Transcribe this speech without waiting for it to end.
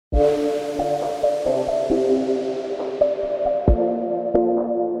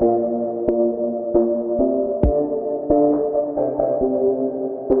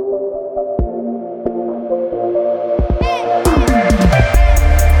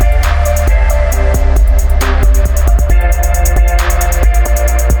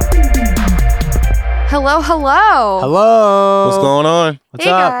Hello, hello. Hello. What's going on? What's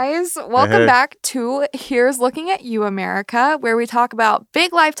Hey up? guys, welcome back to Here's Looking at You, America, where we talk about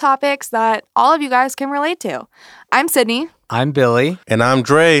big life topics that all of you guys can relate to. I'm Sydney. I'm Billy. And I'm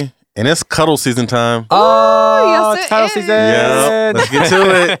Dre. And it's Cuddle season time. Oh, yes, it's it cuddle is. season. Yeah, let's get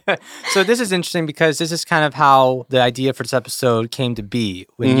to it. So this is interesting because this is kind of how the idea for this episode came to be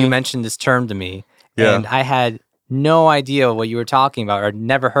when you mentioned this term to me. Yeah. And I had no idea what you were talking about or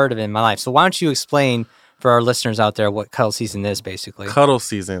never heard of it in my life. So why don't you explain for our listeners out there what cuddle season is basically? Cuddle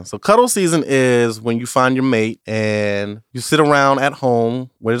season. So cuddle season is when you find your mate and you sit around at home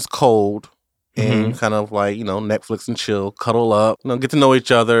where it's cold and you kind of like, Netflix and chill, cuddle up, get to know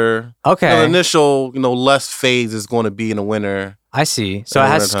each other. Okay. The initial, lust phase is going to be in the winter. I see. So In it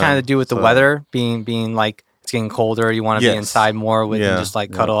the has wintertime. kind of to do with the weather being like it's getting colder. You want to be Yes. inside more with Yeah. and just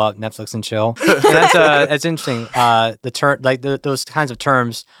like cuddle up, Netflix and chill. And that's interesting. The term like those kinds of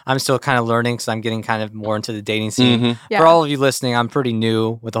terms, I'm still kind of learning because I'm getting kind of more into the dating scene. Yeah. For all of you listening, I'm pretty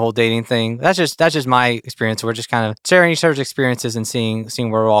new with the whole dating thing. That's just my experience. We're just kind of sharing each other's experiences and seeing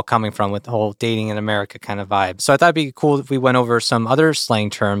where we're all coming from with the whole dating in America kind of vibe. So I thought it'd be cool if we went over some other slang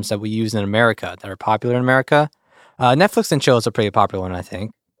terms that we use in America that are popular in America. Netflix and chill is a pretty popular one, I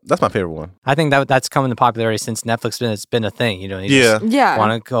think. That's my favorite one. I think that's coming to popularity since Netflix has been a thing. You Yeah. Yeah.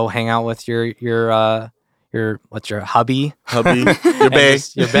 want to go hang out with your what's your hubby? Hubby, your And bae.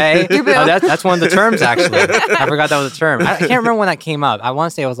 your bae. Your boo. Oh, that's one of the terms actually. I forgot that was a term. I can't remember when that came up. I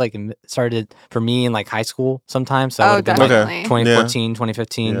want to say it was like started for me in like high school sometime. So Oh, it would have been like definitely. 2014,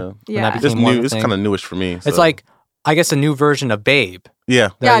 2015. Yeah. When Yeah. that It's became more of new. a It's thing. kind of newish for me. It's so. like I guess a new version of babe. Yeah.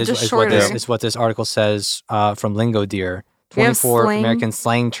 Yeah, That just what shorter. is what this article says from Lingo Deer. We have 24 slang American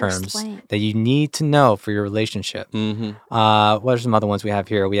slang for terms slang. that you need to know for your relationship. Mm-hmm. What are some other ones we have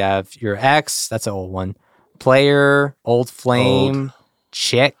here? We have your ex. That's an old one. Player, old flame,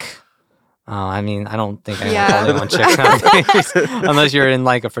 chick. I don't think anyone calls anyone chick nowadays, unless you're in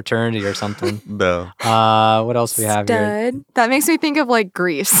like a fraternity or something. No. What else we have here? Stud. That makes me think of like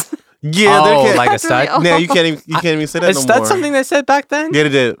Grease. Yeah, Oh, they like a That's really stud. old. Yeah, you can't even say that Is no that more. something they said back then? Yeah, they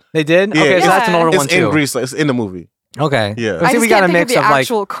did. They did? Yeah, Okay, so it's- that's an older It's one in too. Greece. It's in the movie. Okay. Yeah. I I think just we got can't a think mix of of the like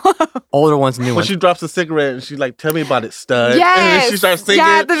actual quote. older ones and new When ones. she drops a cigarette and she's like, "Tell me about it, stud." And Yes. then she starts singing.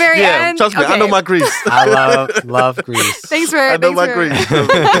 Yeah, at the very end. Trust me, I know Okay. my Greece. I love Grease. Thanks for I know thanks my for-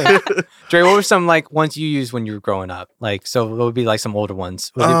 Greece. Dre, what were some like ones you used when you were growing up? Like, so what would be like some older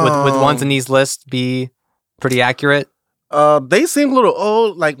ones? Would ones in these lists be pretty accurate? They seem a little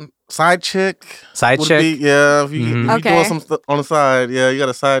old, like side chick. Side would chick? Be, yeah, if you Okay. doing some stuff on the side, yeah, you got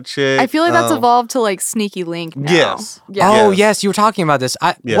a side chick. I feel like that's evolved to like sneaky link now. Yes. Yeah. Oh Yes. yes, you were talking about this.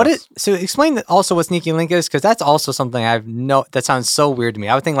 Yes. So explain also what sneaky link is, because that's also something that sounds so weird to me.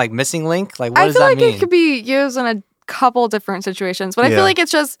 I would think like missing link. Like what I does feel that like mean? it could be used in a couple different situations, but I Yeah. feel like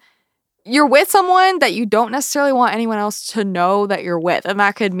it's just you're with someone that you don't necessarily want anyone else to know that you're with, and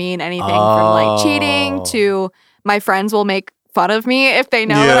that could mean anything from like cheating Oh. to my friends will make fun of me if they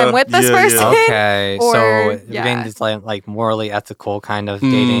know that Yeah, I'm with this yeah, yeah. person. Okay, Or- so yeah. again, it's like morally ethical kind of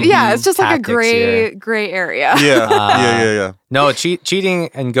dating. Yeah, it's just like a tactics here. gray area. Yeah, yeah. No, cheating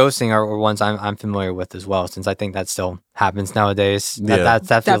and ghosting are ones I'm familiar with as well, since I think that still happens nowadays. Yeah. That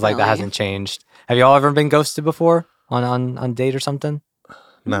feels like that Definitely. hasn't changed. Have you all ever been ghosted before on date or something?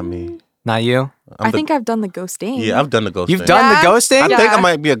 Not me. Not you? I think I've done the ghosting. Yeah, I've done the ghost. You've thing. done Yeah. the ghosting? I Yeah. think I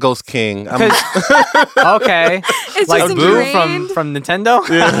might be a ghost king. Okay. It's Like just Boo ingrained. from Nintendo?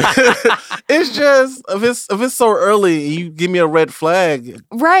 Yeah. It's just if it's so early, you give me a red flag.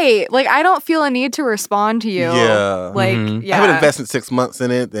 Right. Like I don't feel a need to respond to you. Yeah. Like Mhm. yeah. I haven't invested 6 months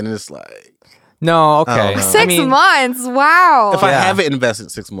in it, then it's like No, okay. I don't know. 6 I mean, months. Wow. if I Yeah. haven't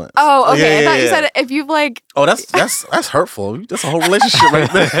invested 6 months. Oh, okay. Yeah, I thought you yeah. said if you've like Oh, that's hurtful. That's a whole relationship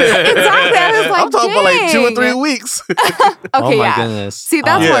right there. exactly. I was like, I'm talking about like 2 or dang. 3 weeks. Okay, oh my yeah. goodness. See,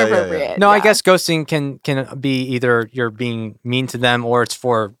 that's Yeah, more yeah, yeah. appropriate. No, I Yeah. guess ghosting can be either you're being mean to them or it's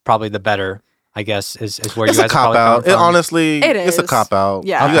for probably the better, I guess, is where It's you a guys are cop probably out. coming from. Honestly, It it's a is. cop out.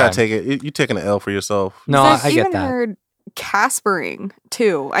 Yeah. You gotta Okay. take it. You're taking an L for yourself. No, I've I get even that. heard Caspering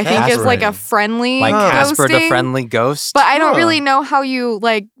too. I think is like a Caspering. friendly Like Casper the ghosting, friendly ghost. But I don't Huh. really know how you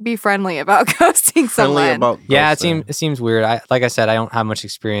like be friendly about ghosting Friendly someone. about Yeah, ghosting. it seems weird. Like I said, I don't have much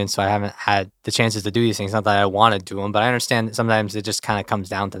experience, so I haven't had the chances to do these things. Not that I want to do them, but I understand that sometimes it just kind of comes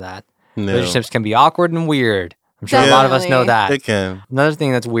down to that. No. Relationships can be awkward and weird. I'm sure a lot of us know that. It can. Another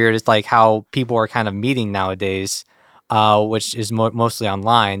thing that's weird is like how people are kind of meeting nowadays, which is mostly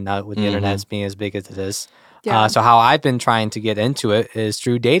online, not with the internet being as big as it is. Yeah. So how I've been trying to get into it is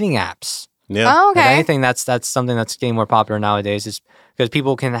through dating apps. Yeah. Oh, If okay. anything, that's something that's getting more popular nowadays, is because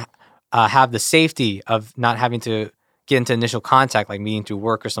people can have the safety of not having to get into initial contact, like meeting through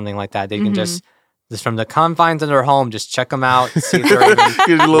work or something like that. They can just from the confines of their home, just check them out, see if they're even Get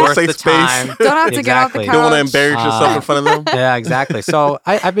a little worth safe the space. time. Don't have to get off the Exactly. couch. Don't want to embarrass yourself in front of them. Yeah, exactly. So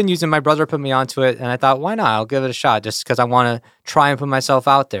I've been using, my brother put me onto it, and I thought, why not? I'll give it a shot just because I want to try and put myself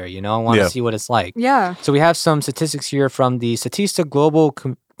out there, I want to see what it's like. Yeah. So we have some statistics here from the Statista Global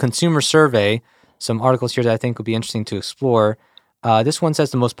Consumer Survey, some articles here that I think would be interesting to explore. This one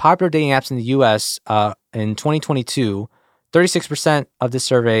says the most popular dating apps in the U.S. In 2022, 36% of this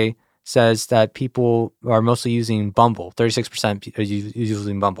survey says that people are mostly using Bumble. 36% are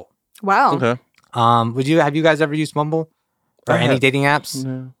using Bumble. Wow. Okay. Have you guys ever used Bumble or any dating apps?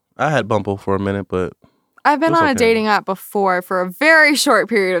 Yeah. I had Bumble for a minute, but I've been It was on a okay. dating app before for a very short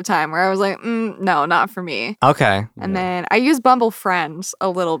period of time where I was like, no, not for me. Okay. And then I use Bumble Friends a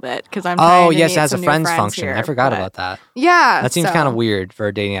little bit because I'm trying to yes, meet it has a some new friends function. here, I forgot but- about that. Yeah. That seems so kind of weird for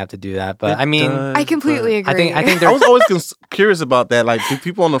a dating app to do that, but I mean, I completely agree. I think I there. was always curious about that. Like, do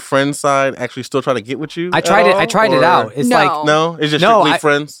people on the friend side actually still try to get with you? I tried it. I tried it out. It's No. like No, it's just No, strictly I-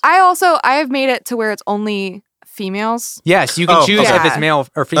 friends. I have made it to where it's only females. yes, you can Oh, choose okay. if it's male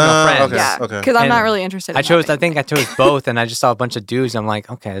or female friends. Okay, Yeah. okay. Because I'm not And really interested in I chose having- chose both, and I just saw a bunch of dudes. I'm like,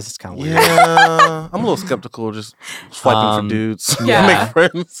 okay, this is kind of weird. Yeah, I'm a little skeptical just swiping for dudes. yeah. Make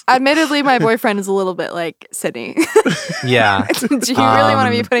friends. Admittedly, my boyfriend is a little bit like Sydney. Yeah. Do you really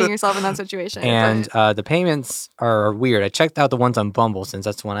want to be putting yourself in that situation? And the payments are weird. I checked out the ones on Bumble since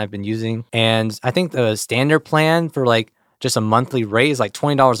that's the one I've been using, and I think the standard plan for like just a monthly rate is like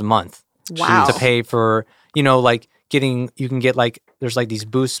 $20 a month. Wow. To pay for, like you can get like, there's like these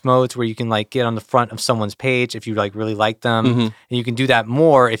boost modes where you can like get on the front of someone's page if you like really like them. And you can do that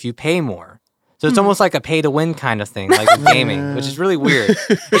more if you pay more. So it's almost like a pay to win kind of thing, like with gaming, which is really weird.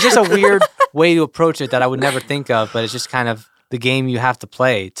 It's just a weird way to approach it that I would never think of, but it's just kind of the game you have to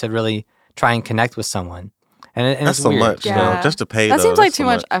play to really try and connect with someone. And That's it's so weird. much. Yeah. Just to pay. That though, seems like that's too so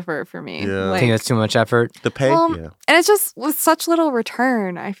much effort for me. Yeah. I Like, think that's too much effort. To pay. well, Yeah. and it's just with such little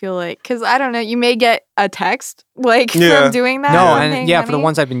return, I feel like. Because I don't know, you may get a text like Yeah. from doing that. No, or and paying yeah, for the money.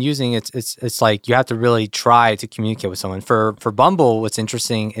 ones I've been using, it's like you have to really try to communicate with someone. For Bumble, what's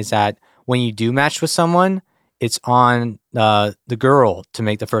interesting is that when you do match with someone, it's on the girl to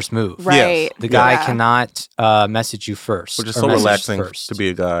make the first move. Right. The guy Yeah. cannot message you first, Which is or so message relaxing first. to be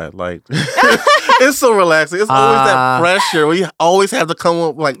a guy. Like, it's so relaxing. It's always that pressure where you always have to come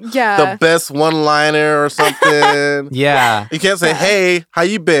up with like Yeah. the best one-liner or something. Yeah, You can't say, "Hey, how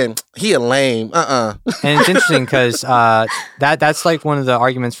you been?" He a lame. and it's interesting because that's like one of the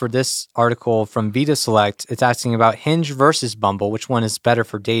arguments for this article from Vita Select. It's asking about Hinge versus Bumble, which one is better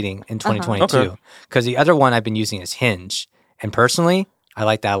for dating in 2022? Okay. Because the other one I've been using is Hinge, and personally, I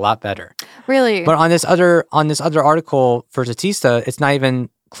like that a lot better. Really? But on this other article for Statista, it's not even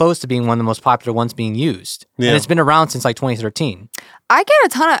close to being one of the most popular ones being used, Yeah. and it's been around since like 2013. I get a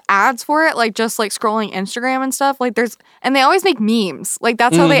ton of ads for it, like just like scrolling Instagram and stuff. Like and they always make memes. Like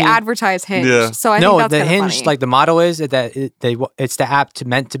that's how they advertise Hinge. Yeah. So I No, think that's the kinda Hinge, funny. like the motto is that it's the app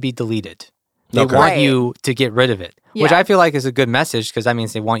meant to be deleted. They Okay. want Right. you to get rid of it, which Yeah. I feel like is a good message because that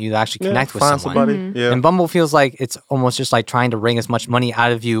means they want you to actually connect with find someone. somebody. Yeah. And Bumble feels like it's almost just like trying to wring as much money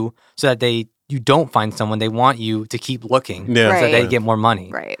out of you so that you don't find someone. They want you to keep looking Yeah. so that Right. they get more money.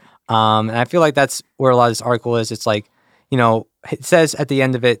 right. And I feel like that's where a lot of this article is. It's like, it says at the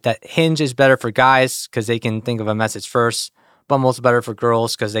end of it that Hinge is better for guys because they can think of a message first. Bumble's better for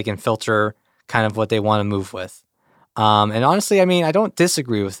girls because they can filter kind of what they want to move with. And honestly, I mean, I don't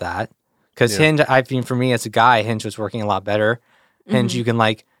disagree with that because Yeah. Hinge, I mean, for me as a guy, Hinge was working a lot better. Hinge, you can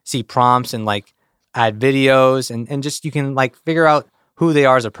like see prompts and like add videos and just you can like figure out who they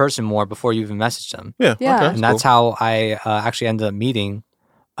are as a person more before you even message them. Yeah. Yeah. Okay, And that's how I actually ended up meeting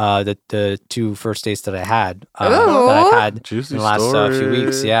the two first dates that I had that I've had Juicy in the last few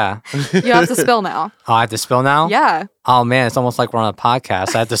weeks. story. Yeah. You have to spill now. Oh, I have to spill now? Yeah. Oh, man, it's almost like we're on a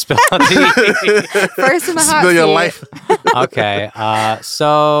podcast. I have to spill on tea. First in the hot Spill your seat. life. Okay.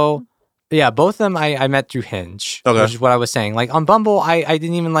 So, yeah, both of them I met through Hinge, Okay. which is what I was saying. Like on Bumble, I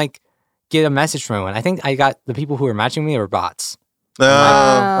didn't even like get a message from anyone. I think I got the people who were matching me were bots. Okay,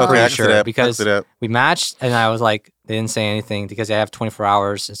 I Pretty can see sure, that. because I can see that. we matched and I was like, they didn't say anything because they have 24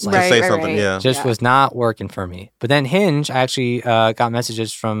 hours. It's like, To Right, say right, something, right. yeah. just was not working for me. But then Hinge, I actually got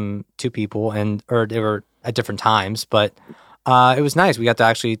messages from two people, or they were at different times. But It was nice. We got to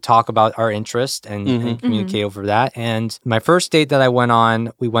actually talk about our interest and communicate over that. And my first date that I went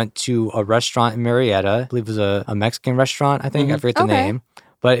on, we went to a restaurant in Marietta. I believe it was a Mexican restaurant, I think. I forget the name.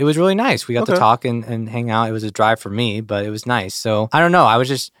 But it was really nice. We got to talk and hang out. It was a drive for me, but it was nice. So I don't know. I was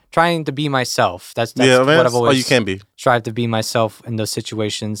just trying to be myself. That's what I've always you can be. Strive to be myself in those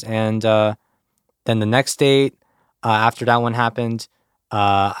situations. And then the next date, after that one happened,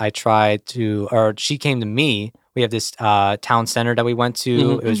 she came to me. We have this town center that we went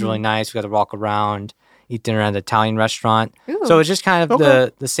to. It was really nice. We got to walk around, eat dinner at an Italian restaurant. Ooh. So it was just kind of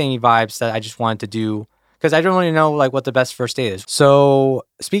the samey vibes that I just wanted to do. Because I don't really know like what the best first date is. So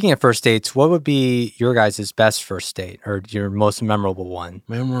speaking of first dates, what would be your guys' best first date or your most memorable one?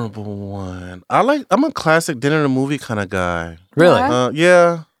 Memorable one. I'm a classic dinner and a movie kind of guy. Really?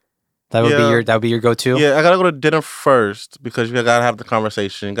 Yeah. That would be your go-to? Yeah, I gotta go to dinner first because you gotta have the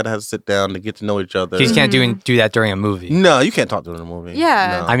conversation. You gotta have to sit down to get to know each other. You can't do that during a movie. No, you can't talk during a movie.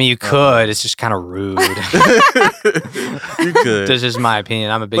 Yeah. No. I mean, you could. It's just kind of rude. You could. That's just my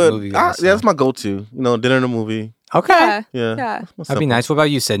opinion. I'm a big movie guy. Yeah, that's my go-to. Dinner and a movie. Okay. Yeah. That'd be nice. What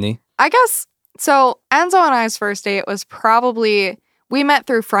about you, Sydney? I guess, so Enzo and I's first date was probably, we met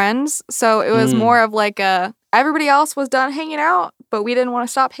through friends. So it was more of like everybody else was done hanging out, but we didn't want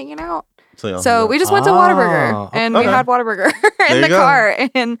to stop hanging out. So we just went to Whataburger and we had Whataburger in the car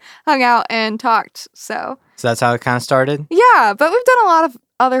and hung out and talked. So that's how it kind of started? Yeah, but we've done a lot of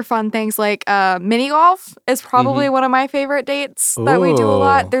other fun things like mini golf is probably one of my favorite dates that we do a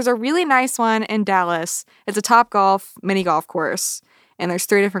lot. There's a really nice one in Dallas. It's a Topgolf mini golf course. And there's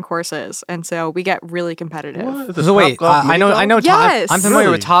 3 different courses, and so we get really competitive. So wait, I know. Yes. I'm familiar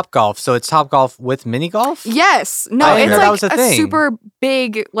with Topgolf. So it's Topgolf with mini golf. Yes, no, it's like a super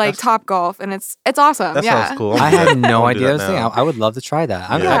big Topgolf, and it's awesome. That sounds cool. I had no idea that was a thing. I would love to try that.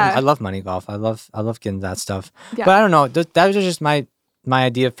 I love mini golf. I love getting that stuff. Yeah. But I don't know. That was just my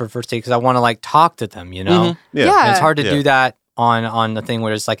idea for first date because I want to like talk to them. Yeah. And it's hard to do that on the thing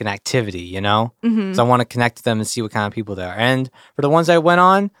where it's like an activity, So I want to connect to them and see what kind of people they are. And for the ones I went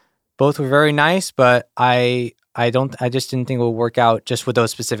on, both were very nice, but I just didn't think it would work out just with those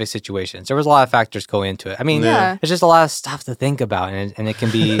specific situations. There was a lot of factors going into it. I mean, it's just a lot of stuff to think about, and it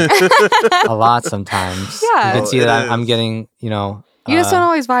can be a lot sometimes. Yeah. You can see that I'm getting, you just don't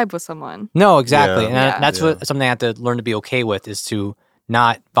always vibe with someone. No, exactly. And that's what something I have to learn to be okay with is to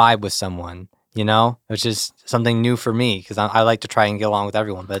not vibe with someone. Which is something new for me because I like to try and get along with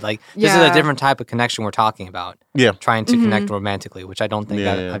everyone. But this is a different type of connection we're talking about. Yeah. Trying to connect romantically, which I don't think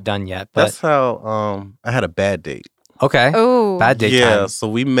I've done yet. But that's how I had a bad date. Okay. Oh. Bad date time. Yeah, so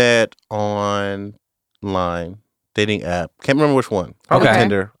we met online dating app. Can't remember which one. Probably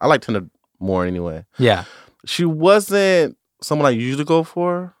Tinder. I like Tinder more anyway. Yeah. She wasn't someone I usually go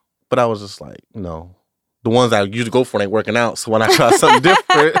for, but I was just like, the ones I usually go for ain't working out. So when I try something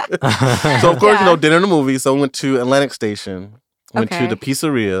different. So, of course, dinner and a movie. So I went to Atlantic Station. Went to the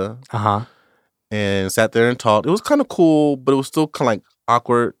pizzeria. And sat there and talked. It was kind of cool, but it was still kind of like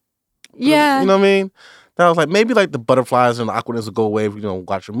awkward. Yeah. You know what I mean? Then I was like, maybe like the butterflies and the awkwardness will go away if we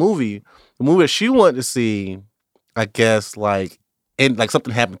watch a movie. The movie that she wanted to see, I guess, and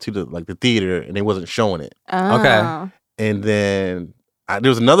something happened to the theater and they wasn't showing it. Oh. Okay. And then there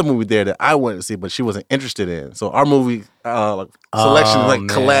was another movie there that I wanted to see, but she wasn't interested in. So our movie selection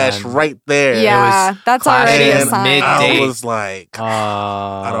collapsed right there. Yeah, that's already a sign. I was like,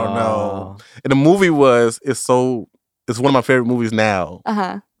 I don't know. And the movie it's one of my favorite movies now.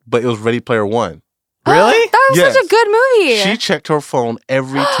 But it was Ready Player One. Really? That was such a good movie. She checked her phone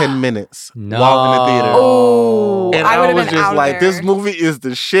every 10 minutes while in the theater. Oh, and I was just like, this movie is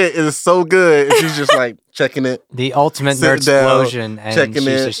the shit. It is so good. And she's just like checking it. The ultimate nerd explosion. And she's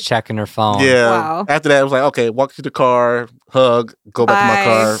just checking her phone. Yeah. Wow. After that, I was like, okay, walk to the car, hug, go back to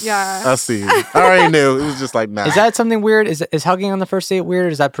my car. Yeah. I see. I already knew. It was just like, nah. Is that something weird? Is hugging on the first date weird? Or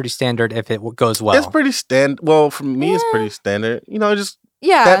is that pretty standard if it goes well? It's pretty standard. Well, for me, it's pretty standard.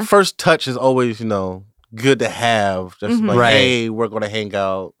 That first touch is always, good to have. Just hey, we're going to hang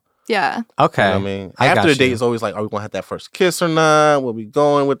out. Yeah. Okay. You know what I mean? After the date, it's always like, are we going to have that first kiss or not? Where we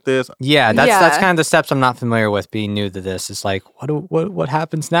going with this? Yeah, that's kind of the steps I'm not familiar with being new to this. It's like, what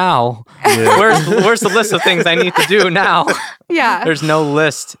happens now? Yeah. Where's the list of things I need to do now? Yeah. There's no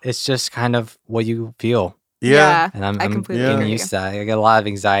list. It's just kind of what you feel. Yeah. And I'm getting used to that. I get a lot of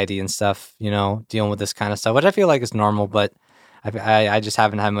anxiety and stuff, dealing with this kind of stuff, which I feel like is normal, but I just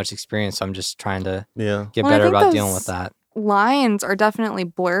haven't had much experience, so I'm just trying to get better about dealing with that. lines are definitely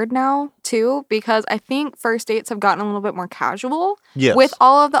blurred now too, because I think first dates have gotten a little bit more casual with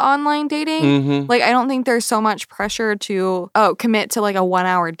all of the online dating. Like, I don't think there's so much pressure to commit to like a 1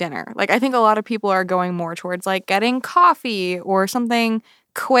 hour dinner. Like, I think a lot of people are going more towards like getting coffee or something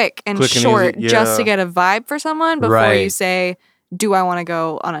quick and short just to get a vibe for someone before you say, do I want to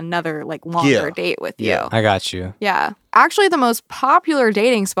go on another like longer date with you? I got you. Yeah. Actually, the most popular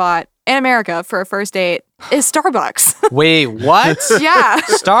dating spot in America for a first date is Starbucks. Wait, what? Yeah.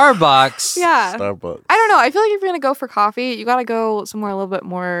 Starbucks? Yeah. Starbucks. I don't know. I feel like if you're going to go for coffee, you got to go somewhere a little bit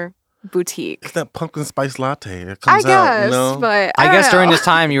more boutique. It's that pumpkin spice latte that comes I guess, out, you know? But I guess during this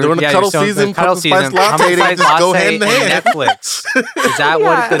time, during the cuddle season, cuddle pumpkin season, spice latte, they just go hand in hand. Netflix. Is that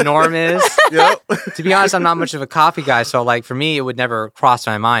what the norm is? Yep. To be honest, I'm not much of a coffee guy, so like for me, it would never cross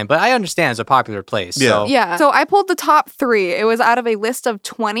my mind. But I understand it's a popular place. So. Yeah. So I pulled the top 3. It was out of a list of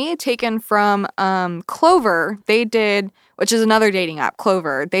 20 taken from Clover. They did, which is another dating app,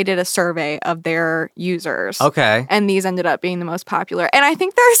 Clover. They did a survey of their users. Okay. And these ended up being the most popular. And I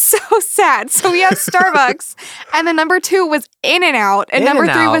think they're so sad. So we have Starbucks, and then number 2 was In-N-Out, and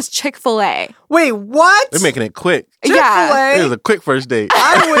number 3 was Chick-fil-A. Wait, what? They're making it quick. Yeah. It was a quick first date.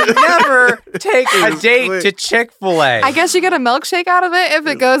 I would never take a date to Chick-fil-A. I guess you get a milkshake out of it if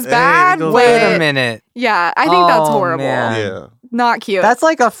it goes bad. Wait a minute. Yeah, I think that's horrible. Man. Yeah. Not cute. That's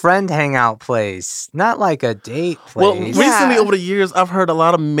like a friend hangout place, not like a date place. Well, recently over the years, I've heard a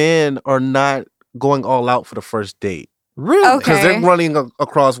lot of men are not going all out for the first date. Really? Because they're running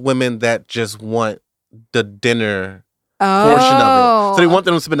across women that just want the dinner portion of it. So they want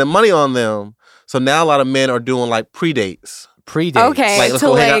them to spend the money on them. So now a lot of men are doing like pre-dates. Okay. Like, let's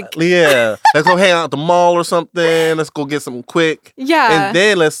go hang out. Yeah. Let's go hang out at the mall or something. Let's go get something quick. Yeah. And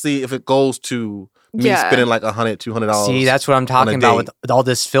then let's see if it goes to me spending like $100, $200. See, that's what I'm talking about with all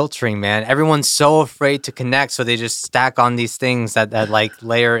this filtering, man. Everyone's so afraid to connect, so they just stack on these things that like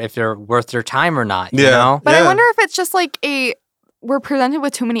layer if they're worth their time or not. You know? But I wonder if it's just like we're presented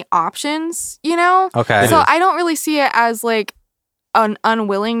with too many options, you know? Okay. So I don't really see it as like an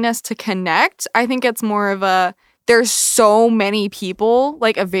unwillingness to connect. I think it's more of there's so many people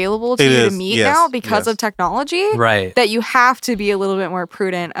like available to you to meet now because of technology. Right. That you have to be a little bit more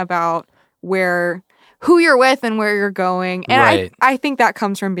prudent about who you're with and where you're going. And I think that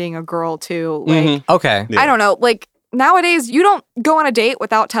comes from being a girl too. Like, okay. I don't know. Like nowadays, you don't go on a date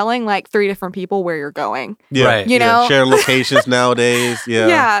without telling like 3 different people where you're going. Yeah. Right. You know? Sharing locations nowadays. Yeah.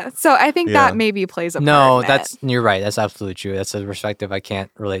 Yeah. So I think that maybe plays a part. No, in you're right. That's absolutely true. That's a perspective I can't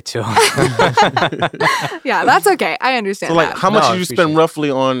relate to. Yeah, that's okay. I understand. So like, how much did you spend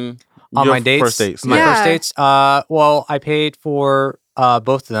roughly on your my dates? First dates? My first dates? Well, I paid for both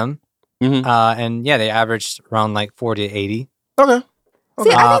of them. And they averaged around like 40 to 80. Okay. See,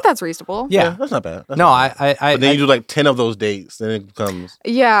 I think that's reasonable. Yeah, that's not bad. But then you do like 10 of those dates, then it becomes.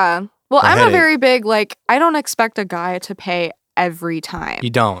 Yeah. Well, I'm a very big like. I don't expect a guy to pay every time. You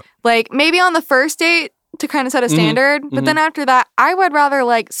don't. Like maybe on the first date to kind of set a standard, but then after that, I would rather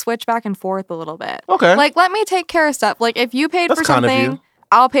like switch back and forth a little bit. Okay. Like let me take care of stuff. Like if you paid for something,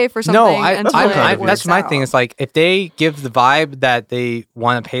 I'll pay for something. No, that's my thing. It's like if they give the vibe that they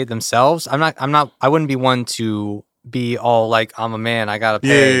want to pay themselves, I wouldn't be one to be all like, I'm a man, I gotta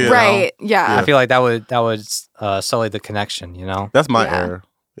pay. Right. Yeah. I feel like that would sully the connection, you know? That's my error.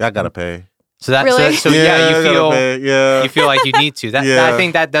 Yeah, I gotta pay. So that really? you feel like you need to. I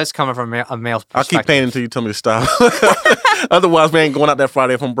think that does come from a male's perspective. I'll keep paying until you tell me to stop. Otherwise, we ain't going out that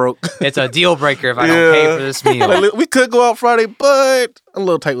Friday if I'm broke. It's a deal breaker if I don't pay for this meal. Like, we could go out Friday, but I'm a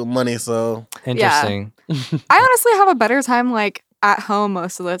little tight with money, so. Interesting. I honestly have a better time like at home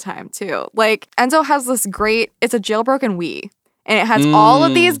most of the time too. Like Enzo has this it's a jailbroken Wii. And it has all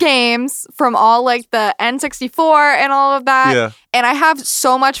of these games from all like the N64 and all of that. Yeah. And I have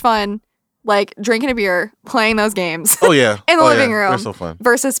so much fun like drinking a beer, playing those games. Oh yeah. in the living room. They're so fun.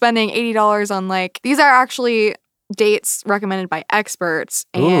 Versus spending $80 on like, these are actually dates recommended by experts.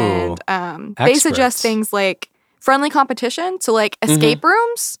 And they suggest things like friendly competition to like escape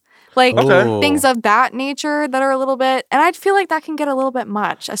rooms. Like things of that nature that are a little bit, and I feel like that can get a little bit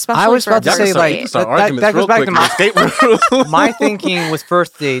much, especially. I was about to say like that goes back to my escape room. My thinking with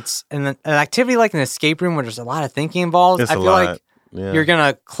first dates and an activity like an escape room where there's a lot of thinking involved. I feel like you're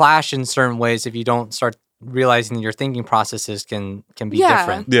gonna clash in certain ways if you don't start realizing your thinking processes can be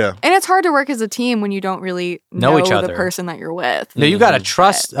different. Yeah, and it's hard to work as a team when you don't really know each other. The person that you're with. No, you gotta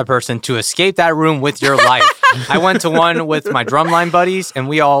trust a person to escape that room with your life. I went to one with my drumline buddies, and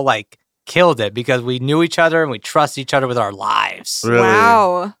we all like killed it because we knew each other and we trust each other with our lives. Really?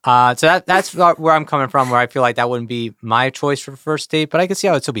 Wow. So that's where I'm coming from, where I feel like that wouldn't be my choice for first date, but I can see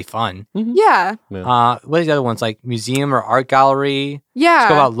how it'd still be fun. Yeah. What are the other ones, like museum or art gallery? Yeah. Let's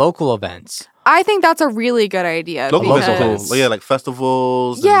go about local events. I think that's a really good idea. Local because, events are cool. Yeah, like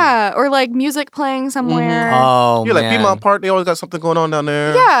festivals. Yeah, or like music playing somewhere. Oh, Yeah, like man. Piedmont Park, they always got something going on down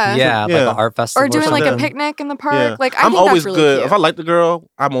there. Yeah. Yeah, like an art festival. Or doing like a something. picnic in the park. Yeah. Like I I'm think always that's really good. cute. If I like the girl,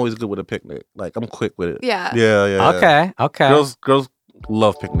 I'm always good with a picnic. Like I'm quick with it. Yeah. Yeah. Okay. Girls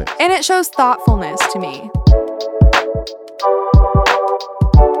love picnics. And it shows thoughtfulness to me.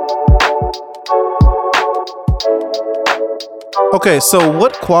 Okay, so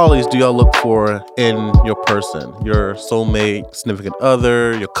what qualities do y'all look for in your person? Your soulmate, significant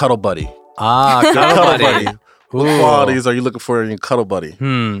other, your cuddle buddy. Cuddle buddy. What qualities are you looking for in your cuddle buddy?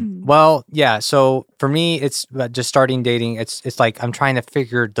 Well, yeah. So for me, it's just starting dating. It's like I'm trying to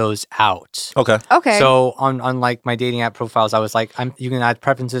figure those out. Okay. So on like my dating app profiles, I was like, you can add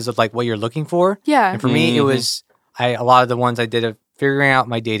preferences of like what you're looking for. Yeah. And for me, it was a lot of the ones I did of figuring out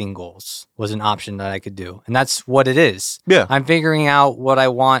my dating goals was an option that I could do, and that's what it is. Yeah. I'm figuring out what I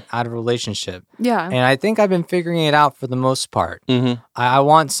want out of a relationship. Yeah. And I think I've been figuring it out for the most part. I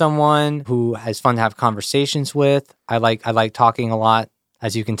want someone who has fun to have conversations with. I like talking a lot,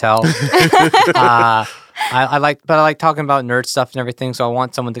 as you can tell. I like talking about nerd stuff and everything. So I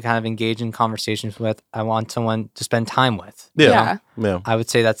want someone to kind of engage in conversations with. I want someone to spend time with. Yeah. I would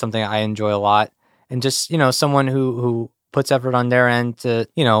say that's something I enjoy a lot. And just, someone who puts effort on their end to,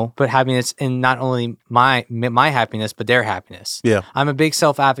 put happiness in not only my happiness, but their happiness. Yeah. I'm a big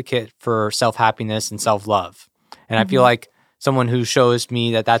self-advocate for self-happiness and self-love. And I feel like someone who shows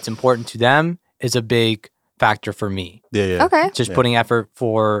me that that's important to them is a big factor for me. Yeah. Okay. Just putting effort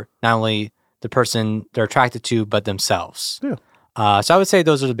for not only the person they're attracted to, but themselves. Yeah. So I would say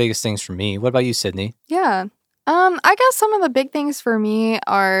those are the biggest things for me. What about you, Sydney? Yeah. I guess some of the big things for me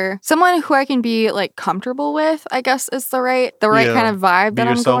are someone who I can be like comfortable with, I guess is the right kind of vibe that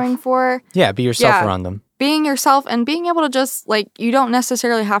I'm going for. Yeah, be yourself around them. Being yourself and being able to just like, you don't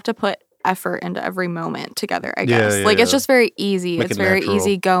necessarily have to put effort into every moment together, I guess. It's just very easy. Make it's it very natural.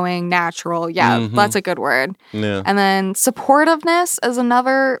 easygoing, natural. Yeah, that's a good word. Yeah. And then supportiveness is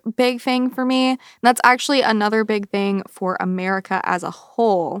another big thing for me. And that's actually another big thing for America as a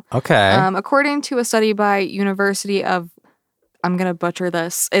whole. Okay. According to a study by University of, I'm going to butcher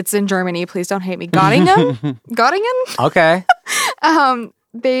this. It's in Germany. Please don't hate me. Göttingen? Okay.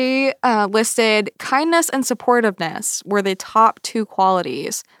 They listed kindness and supportiveness were the top two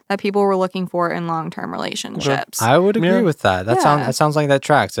qualities that people were looking for in long-term relationships. I would agree with that. That sounds like that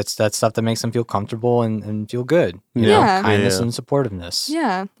tracks. That's stuff that makes them feel comfortable and feel good. You know, kindness and supportiveness.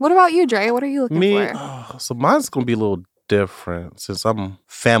 Yeah. What about you, Dre? What are you looking for? So mine's going to be a little different since I'm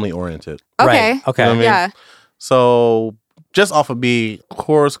family-oriented. Okay. Right. Okay. You know what I mean? Yeah. So just off of me, of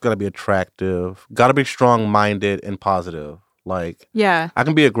course, got to be attractive, got to be strong-minded and positive. Like, yeah, I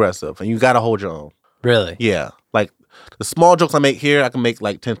can be aggressive, and you got to hold your own. Really? Yeah. Like, the small jokes I make here, I can make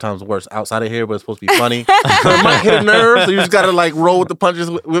like 10 times worse outside of here, but it's supposed to be funny. So it might hit a nerve, so you just got to like roll with the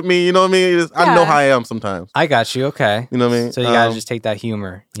punches with me. You know what I mean? I know how I am sometimes. I got you. Okay. You know what I mean? So you got to just take that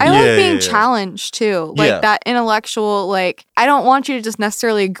humor. I like being challenged too. Like that intellectual, like, I don't want you to just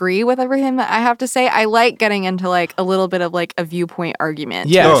necessarily agree with everything that I have to say. I like getting into like a little bit of like a viewpoint argument.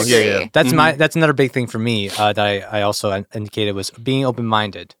 Yeah. Yeah. That's another big thing for me that I also indicated was being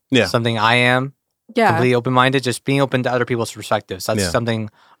open-minded. Yeah. Something I am. Yeah. Completely open-minded, just being open to other people's perspectives. That's something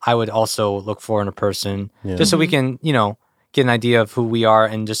I would also look for in a person, just so we can, get an idea of who we are,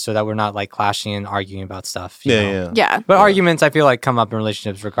 and just so that we're not like clashing and arguing about stuff. You know? Yeah. But arguments, I feel like, come up in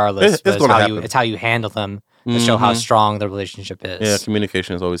relationships regardless. It's how you handle them to show how strong the relationship is. Yeah,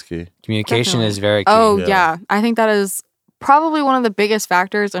 communication is always key. Communication is very key. Oh, yeah. I think that is probably one of the biggest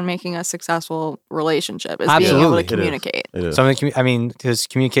factors in making a successful relationship is being able to communicate. It is. So, because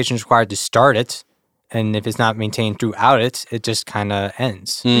communication is required to start it. And if it's not maintained throughout it, it just kind of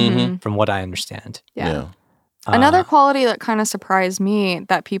ends, from what I understand. Yeah. Another quality that kind of surprised me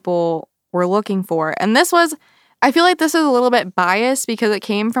that people were looking for, and I feel like this is a little bit biased because it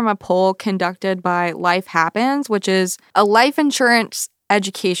came from a poll conducted by Life Happens, which is a life insurance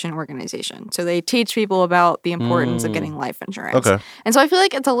education organization. So they teach people about the importance of getting life insurance. Okay. And so I feel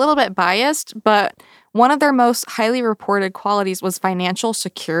like it's a little bit biased, but one of their most highly reported qualities was financial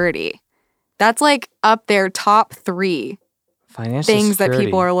security. That's like up there top 3 financial things security that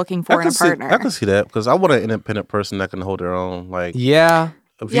people are looking for in a partner. I can see that because I want an independent person that can hold their own. Like, if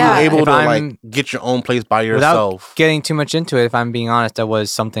you're able to like get your own place by yourself. Without getting too much into it, if I'm being honest, that was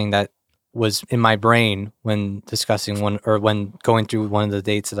something that was in my brain when discussing when going through one of the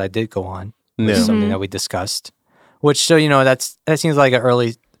dates that I did go on. Yeah. Something that we discussed, which so that seems like an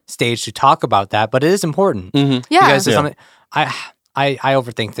early stage to talk about that, but it is important. Yeah, because it's something I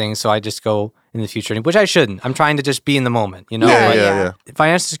overthink things, so I just go in the future, which I shouldn't. I'm trying to just be in the moment, Yeah.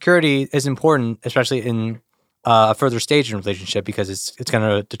 Financial security is important, especially in a further stage in a relationship, because it's going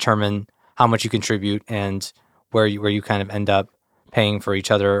to determine how much you contribute and where you kind of end up paying for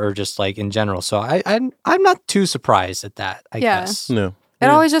each other, or just like in general. So I'm not too surprised at that. I guess. No. It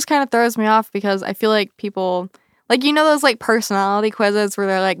always just kind of throws me off because I feel like people. Like, those like personality quizzes where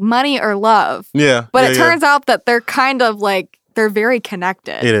they're like money or love. Yeah. But it turns out that they're kind of like, they're very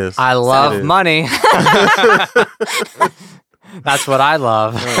connected. It is. I love money. That's what I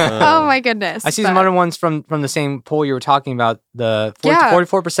love. Oh my goodness. I see some other ones from the same poll you were talking about, the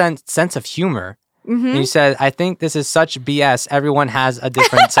 44% sense of humor. And you said, I think this is such BS. Everyone has a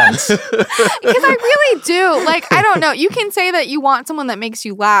different sense. Because I really do. Like, I don't know. You can say that you want someone that makes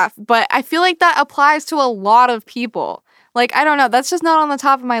you laugh, but I feel like that applies to a lot of people. Like, I don't know. That's just not on the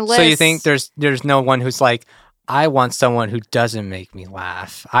top of my list. So you think there's no one who's like, I want someone who doesn't make me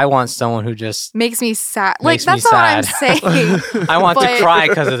laugh. I want someone who just makes me sad. Like, that's not what I'm saying. I want to cry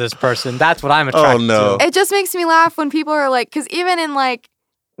because of this person. That's what I'm attracted to. It just makes me laugh when people are like, because even in like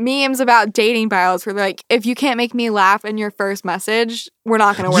memes about dating bios where they're like, if you can't make me laugh in your first message, we're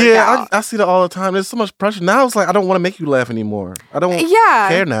not going to work out. I see that all the time. There's so much pressure. Now it's like, I don't want to make you laugh anymore. I don't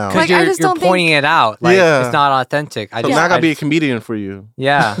care now. Because you're pointing it out. Like, it's not authentic. Now I got to be a comedian for you.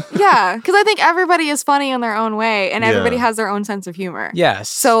 Yeah. Yeah, because I think everybody is funny in their own way, and everybody has their own sense of humor. Yes.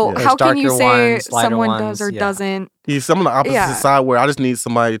 So how can you say someone does or doesn't? I'm on the opposite side where I just need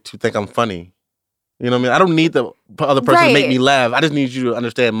somebody to think I'm funny. You know what I mean? I don't need the other person to make me laugh. I just need you to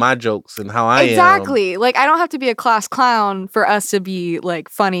understand my jokes and how I am. Exactly. Like, I don't have to be a class clown for us to be, like,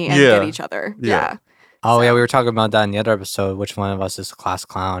 funny and get each other. Yeah. Oh, yeah, we were talking about that in the other episode, which one of us is a class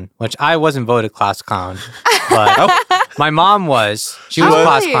clown, which I wasn't voted class clown, but my mom was. She was a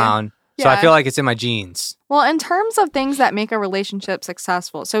class clown, so I feel like it's in my genes. Well, in terms of things that make a relationship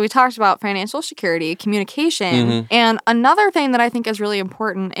successful, so we talked about financial security, communication, and another thing that I think is really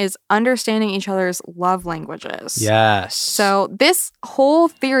important is understanding each other's love languages. Yes. So this whole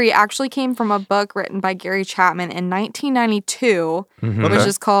theory actually came from a book written by Gary Chapman in 1992, which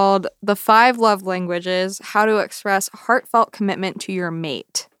is called The 5 Love Languages: How to Express Heartfelt Commitment to Your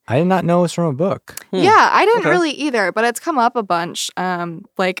Mate. I did not know it was from a book. Yeah, I didn't really either, but it's come up a bunch.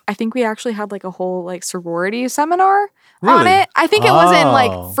 Like, I think we actually had like a whole like sorority seminar on it. I think it was in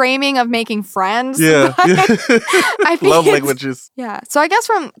like framing of making friends. Yeah. I think love languages. Yeah. So I guess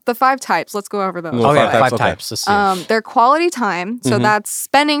from the 5 types, let's go over those. Oh, yeah, 5 types. Let's see. They're quality time. So that's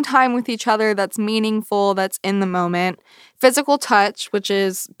spending time with each other that's meaningful, that's in the moment. Physical touch, which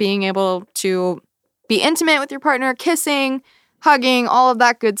is being able to be intimate with your partner, kissing, hugging, all of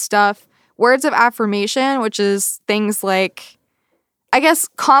that good stuff. Words of affirmation, which is things like, I guess,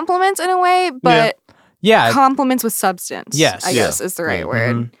 compliments in a way, but compliments with substance. Yes. I guess is the right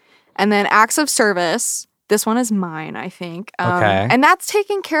word. And then acts of service. This one is mine, I think. And that's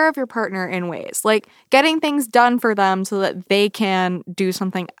taking care of your partner in ways, like getting things done for them so that they can do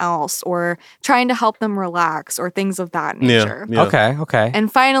something else, or trying to help them relax, or things of that nature. Yeah. Okay.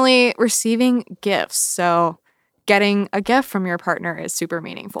 And finally, receiving gifts. So getting a gift from your partner is super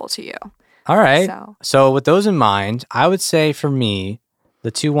meaningful to you. All right. So with those in mind, I would say for me,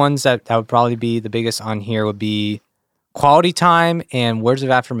 the 2 ones that would probably be the biggest on here would be quality time and words of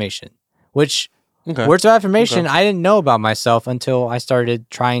affirmation, which words of affirmation I didn't know about myself until I started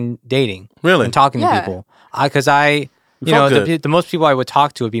trying dating. Really? And talking to people. Because the most people I would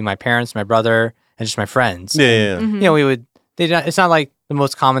talk to would be my parents, my brother, and just my friends. Yeah. And, it's not like the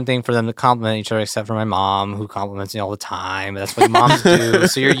most common thing for them to compliment each other, except for my mom, who compliments me all the time. That's what moms do.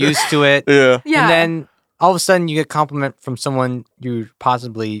 So you're used to it. Yeah. Yeah. And then all of a sudden you get a compliment from someone you're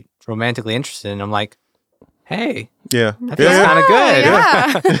possibly romantically interested in. I'm like, hey, that feels kind of good.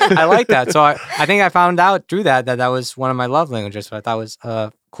 Yeah. I like that. So I think I found out through that was one of my love languages, so I thought was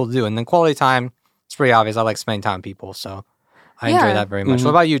cool to do. And then quality time, it's pretty obvious. I like spending time with people, so I enjoy that very much. What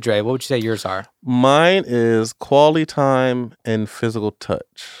about you, Dre? What would you say yours are? Mine is quality time and physical touch.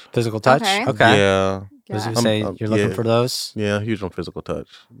 Physical touch? Okay. Yeah. Would you say you're looking for those? Yeah, huge on physical touch.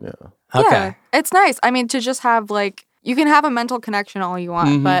 Yeah. Okay. Yeah, it's nice. I mean, to just have like, you can have a mental connection all you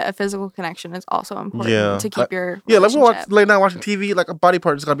want, but a physical connection is also important to keep your like we watch late night watching TV, like a body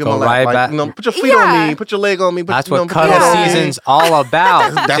part just gotta be on my lap. Like, put your feet on me, put your leg on me. That's what cuddle season's all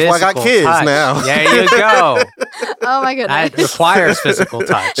about. That's why I got kids now. There you go. Oh my goodness. That requires physical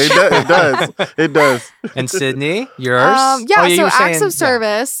touch. It does. And Sydney, yours? So acts of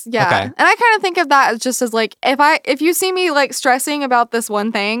service. Yeah. Okay. And I kind of think of that as just as like, if you see me like stressing about this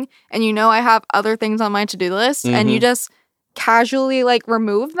one thing and you know I have other things on my to-do list and you just casually like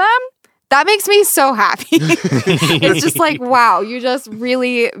remove them, that makes me so happy. It's just like, wow, you just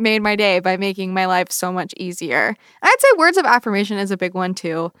really made my day by making my life so much easier. And I'd say words of affirmation is a big one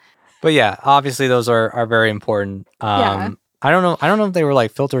too. But yeah, obviously those are very important. I don't know if they were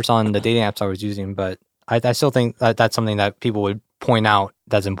like filters on the dating apps I was using, but I still think that that's something that people would point out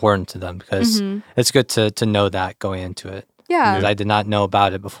that's important to them because it's good to know that going into it. Yeah. Because I did not know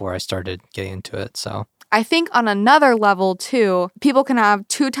about it before I started getting into it. So I think on another level too, people can have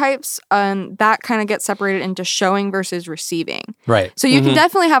two types and that kind of gets separated into showing versus receiving. Right. So you can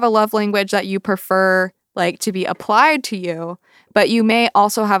definitely have a love language that you prefer like to be applied to you, but you may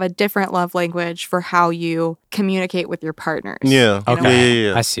also have a different love language for how you communicate with your partners. Yeah. Okay.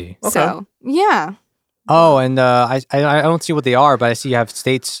 Yeah. I see. Okay. So, yeah. Oh, and I don't see what they are, but I see you have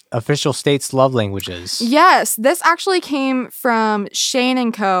official states love languages. Yes. This actually came from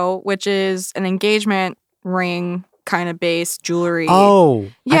Shane & Co., which is an engagement ring kind of based jewelry. Oh,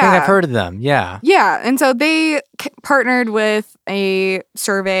 yeah. I think I've heard of them. Yeah. Yeah. And so they partnered with a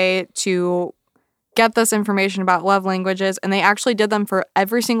survey to get this information about love languages, and they actually did them for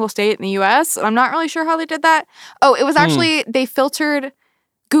every single state in the U.S. I'm not really sure how they did that. Oh, it was actually, they filtered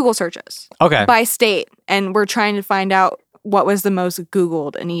Google searches by state, and we're trying to find out what was the most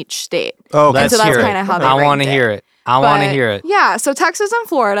Googled in each state. Oh, that's kind of how they I want to hear it. I want to hear it. Yeah, so Texas and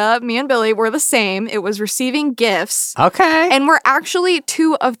Florida, me and Billy were the same. It was receiving gifts. Okay. And we're actually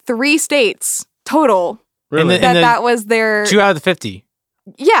 2 of 3 states total. Really? That was their... 2 out of the 50?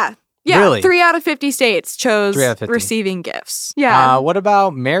 Yeah. Yeah, really? 3 out of 50 states chose receiving gifts. Yeah. What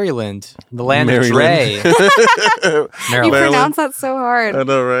about Maryland, the land of Dre? You pronounce that so hard. I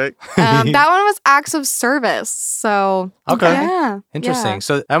know, right? That one was acts of service. So, yeah. Interesting. Yeah.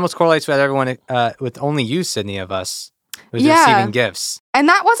 So that almost correlates with everyone, with only you, Sydney, of us, who's receiving gifts. And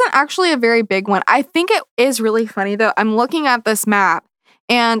that wasn't actually a very big one. I think it is really funny, though. I'm looking at this map,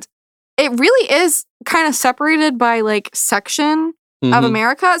 and it really is kind of separated by, like, section of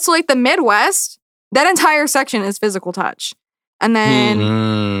America. So like the Midwest, that entire section is physical touch. And then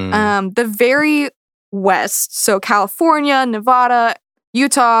the very West, so California, Nevada,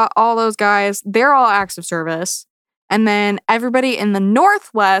 Utah, all those guys, they're all acts of service. And then everybody in the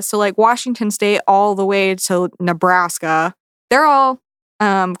Northwest, so like Washington State all the way to Nebraska, they're all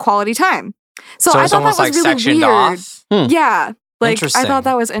quality time. So I thought that was really weird. Off. Yeah. Like, I thought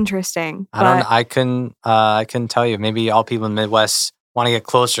that was interesting. I couldn't tell you. Maybe all people in the Midwest want to get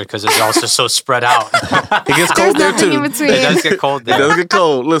closer because it's also so spread out. It gets cold there too. It does get cold there. It does get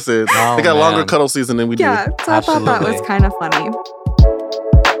cold. Listen, they got longer cuddle season than we do. Yeah, so I thought that was kind of funny.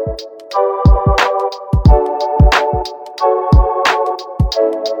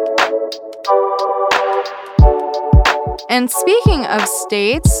 And speaking of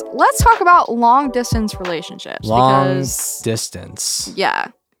states, let's talk about long distance relationships. Distance. Yeah.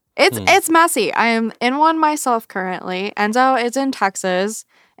 It's messy. I am in one myself currently. Enzo is in Texas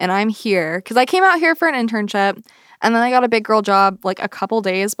and I'm here because I came out here for an internship and then I got a big girl job like a couple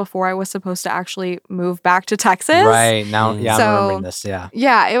days before I was supposed to actually move back to Texas. Right. Now, yeah, I'm remembering this. Yeah.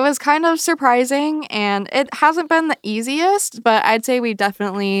 Yeah, it was kind of surprising and it hasn't been the easiest, but I'd say we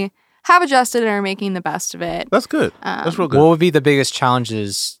definitely have adjusted and are making the best of it. That's good. That's real good. What would be the biggest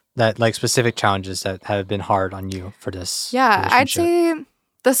challenges specific challenges that have been hard on you for this? Yeah, I'd say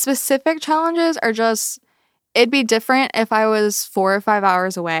the specific challenges are just, it'd be different if I was 4 or 5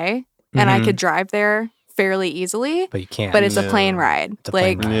 hours away and I could drive there fairly easily. But you can't. But it's a plane ride.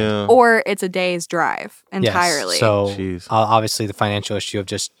 Or it's a day's drive entirely. Yes. So obviously the financial issue of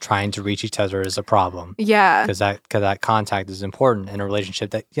just trying to reach each other is a problem. Yeah. Because that contact is important in a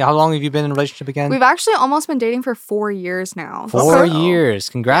relationship. How long have you been in a relationship again? We've actually almost been dating for 4 years now. 4 years.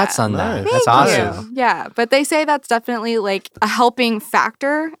 Congrats on that. Nice. That's awesome. You. Yeah. But they say that's definitely like a helping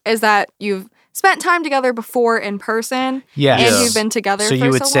factor is that you've spent time together before in person. Yes. And you've been together for so long. So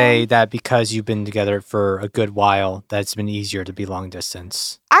you would say that because you've been together for a good while, that's been easier to be long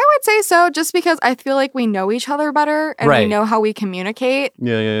distance. I would say so, just because I feel like we know each other better and we know how we communicate.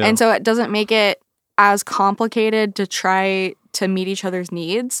 Yeah. And so it doesn't make it as complicated to try to meet each other's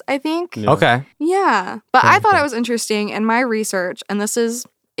needs, I think. Yeah. Okay. Yeah. But I thought it was interesting in my research, and this is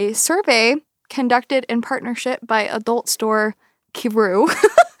a survey conducted in partnership by Adult Store Kiru.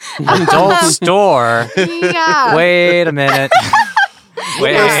 Adult store? Yeah. Wait a minute.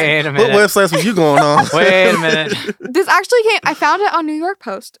 Wait a minute. What websites were you going on? Wait a minute. This actually came, I found it on New York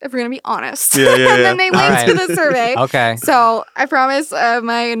Post, if we're going to be honest. Yeah. And then they linked to the survey. Okay. So I promise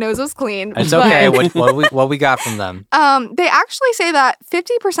my nose was clean. It's okay. What we got from them? They actually say that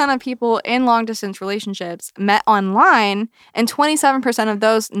 50% of people in long distance relationships met online, and 27% of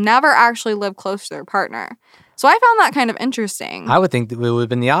those never actually lived close to their partner. So I found that kind of interesting. I would think that it would have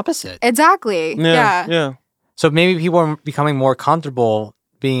been the opposite. Exactly. Yeah. So maybe people are becoming more comfortable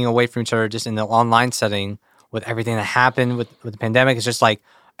being away from each other just in the online setting with everything that happened with the pandemic. It's just like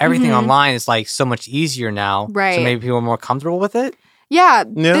everything online is like so much easier now. Right. So maybe people are more comfortable with it. Yeah.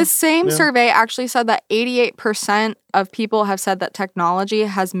 This same survey actually said that 88% of people have said that technology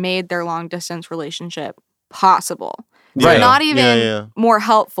has made their long distance relationship possible. Right. So not even more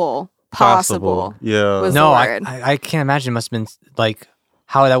helpful. Possible. Yeah. Was the word. I can't imagine. It must have been like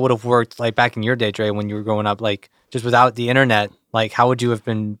how that would have worked like back in your day, Dre, when you were growing up, like just without the internet. Like, how would you have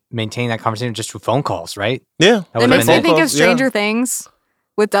been maintaining that conversation just through phone calls, right? Yeah. It makes me think of Stranger Things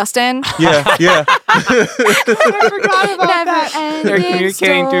with Dustin. Yeah. I forgot about that. They're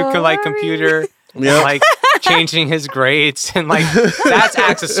communicating through like computer. Yeah, like changing his grades and like that's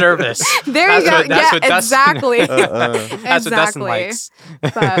acts of service. There you go. That's what exactly. That's what Dustin likes.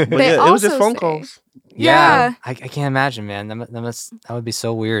 But it was just phone calls. Yeah. I can't imagine, man. That would be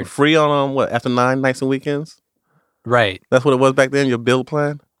so weird. Free on after 9 nights and weekends? Right. That's what it was back then, your bill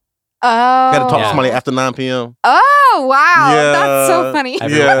plan? Oh. You had to talk to somebody after 9 p.m. Oh, wow. Yeah. That's so funny.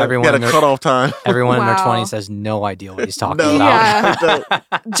 Everyone had a cutoff time. Everyone in their 20s has no idea what he's talking about. Yeah.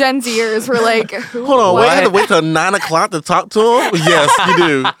 Gen Zers were like, hold on, wait, I had to wait till 9 o'clock to talk to him? Yes, you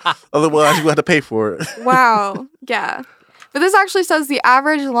do. Otherwise, you have to pay for it. Wow. Yeah. But this actually says the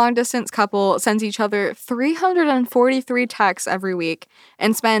average long-distance couple sends each other 343 texts every week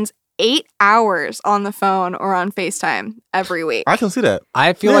and spends 8 hours on the phone or on FaceTime every week. I can see that.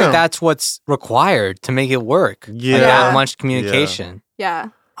 I feel like that's what's required to make it work. Yeah. Like that much communication. Yeah.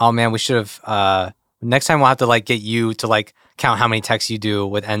 Oh, man, we should have... next time we'll have to like get you to like count how many texts you do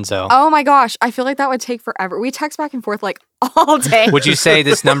with Enzo. Oh my gosh. I feel like that would take forever. We text back and forth like all day. Would you say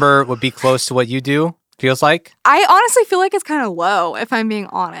this number would be close to what you do? Feels like? I honestly feel like it's kind of low, if I'm being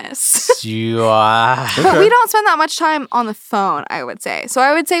honest. But we don't spend that much time on the phone, I would say. So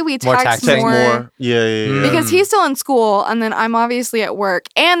I would say we text more. Yeah. Because he's still in school, and then I'm obviously at work,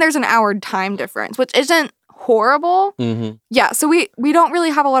 and there's an hour time difference, which isn't horrible. Mm-hmm. Yeah, so we don't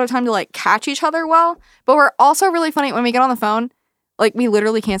really have a lot of time to like catch each other well, but we're also really funny when we get on the phone. Like, we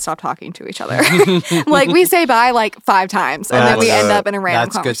literally can't stop talking to each other. Like, we say bye like 5 times, and then we end up in a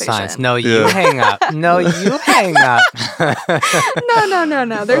random conversation. That's good signs. No, you hang up. No, you hang up.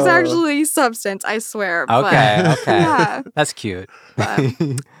 No. There's actually substance, I swear. Okay. Yeah. That's cute.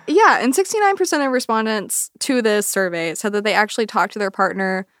 Yeah, and 69% of respondents to this survey said that they actually talked to their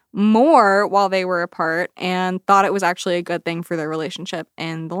partner more while they were apart and thought it was actually a good thing for their relationship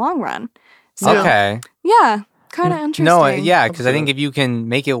in the long run. So, yeah. Kind of interesting. No, yeah, because I think if you can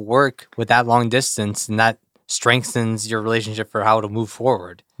make it work with that long distance, and that strengthens your relationship for how to move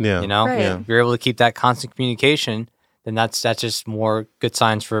forward. Yeah, you know, right. If you're able to keep that constant communication, then that's just more good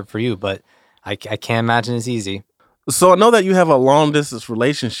signs for you. But I can't imagine it's easy. So I know that you have a long distance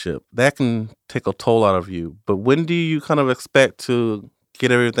relationship that can take a toll out of you. But when do you kind of expect to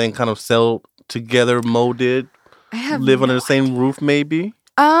get everything kind of settled together, molded, live under the same roof, maybe?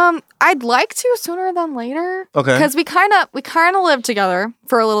 I'd like to sooner than later. Okay. Because we kind of lived together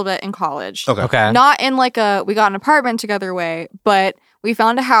for a little bit in college. Okay. Not in like we got an apartment together way, but we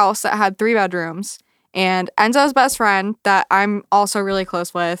found a house that had 3 bedrooms. And Enzo's best friend that I'm also really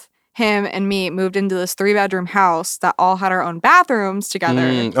close with, him and me moved into this 3-bedroom house that all had our own bathrooms together.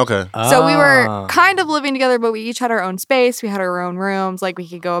 Okay. So we were kind of living together, but we each had our own space. We had our own rooms. Like, we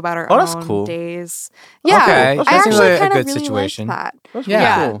could go about our own days. Yeah. Okay. I actually kind of good really situation. liked that.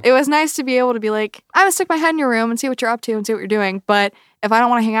 That's Cool. It was nice to be able to be like, I'm going to stick my head in your room and see what you're up to and see what you're doing. But if I don't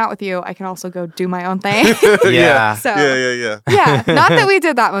want to hang out with you, I can also go do my own thing. Yeah. So, yeah. Not that we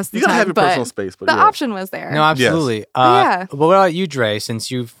did that most of the time. You gotta have your personal space, but the option was there. No, absolutely. Yes. But what about you, Dre? Since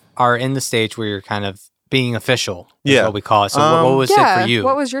you are in the stage where you're kind of being official, is what we call it. So what was it for you?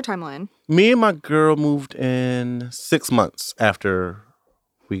 What was your timeline? Me and my girl moved in 6 months after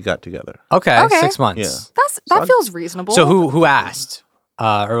we got together. Okay. 6 months. Yeah. That feels reasonable. So who asked?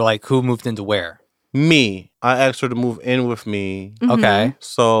 Or like who moved into where? Me. I asked her to move in with me. Okay.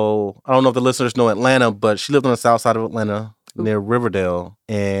 So I don't know if the listeners know Atlanta, but she lived on the south side of Atlanta. near Riverdale,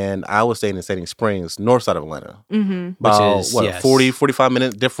 and I was staying in Sandy Springs, north side of Atlanta. Mm-hmm. Which is, 40,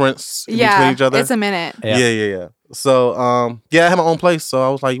 45-minute difference between each other? It's a minute. Yeah. So, I had my own place. So I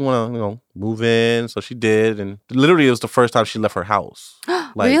was like, you want to, move in? So she did. And literally, it was the first time she left her house.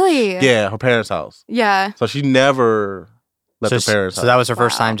 Really? Yeah, her parents' house. Yeah. So she never left her parents' house. So that was her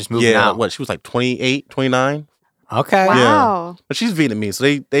first time just moving out. She was like 28, 29. Okay. Wow. Yeah. But she's Vietnamese, so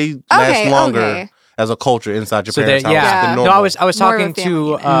they last longer as a culture inside your parents' house than normal. No, I was talking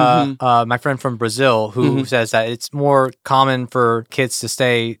to my friend from Brazil who says that it's more common for kids to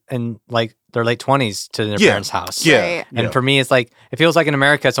stay in like their late 20s to their parents' house. Yeah. Right. And for me, it's like, it feels like in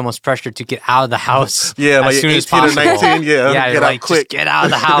America, it's almost pressure to get out of the house as soon as 18 or possible. 19, get out like, quick. just get out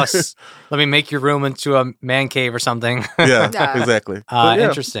of the house. Let me make your room into a man cave or something. Yeah, exactly.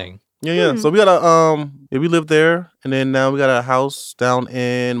 Interesting. Yeah. So we got we lived there, and then now we got a house down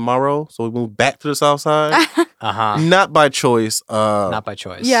in Morrow. So we moved back to the south side. Not by choice. Not by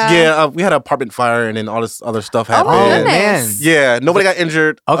choice. Yeah. We had an apartment fire, and then all this other stuff happened. Oh, man. Yeah. Nobody got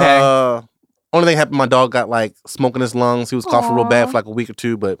injured. Okay. Only thing happened, my dog got like smoke in his lungs. He was coughing real bad for like a week or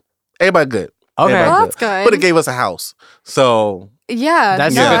two, but everybody good. Okay. Everybody that's good. But it gave us a house. So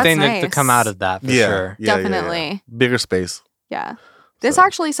that's a good thing nice. to come out of that for sure. Definitely. Bigger space. Yeah. This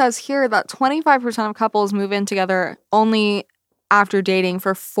actually says here that 25% of couples move in together only after dating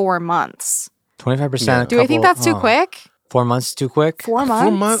for 4 months. 25%. Do I think that's too quick? 4 months too quick? 4 months?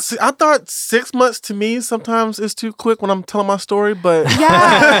 4 months? See, I thought 6 months to me sometimes is too quick when I'm telling my story, but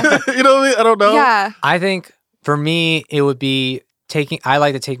yeah. you know what I mean? I don't know. Yeah. I think for me, it would be I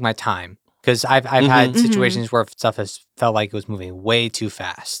like to take my time. Because I've had situations where stuff has felt like it was moving way too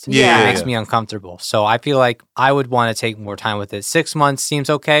fast. Yeah. It makes me uncomfortable. So I feel like I would want to take more time with it. 6 months seems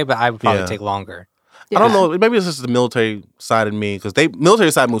okay, but I would probably take longer. I don't know. Maybe it's just the military side in me. Because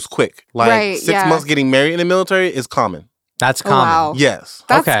military side moves quick. Like 6 months getting married in the military is common. That's common. Wow. Yes.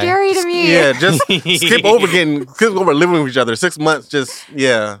 That's scary to me. Yeah, just skip over living with each other. 6 months,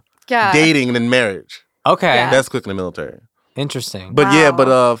 dating and then marriage. Okay. Yeah. That's quick in the military. Interesting. But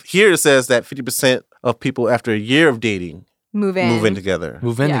here it says that 50% of people after a year of dating move in together.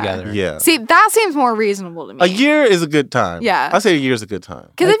 Move in together. Yeah. See, that seems more reasonable to me. A year is a good time. Yeah. I say a year is a good time.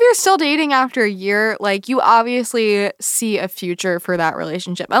 Because if you're still dating after a year, like you obviously see a future for that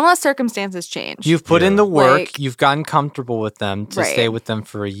relationship, unless circumstances change. You've put in the work. Like, you've gotten comfortable with them to stay with them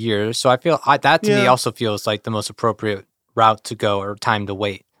for a year. So I feel that to me also feels like the most appropriate route to go or time to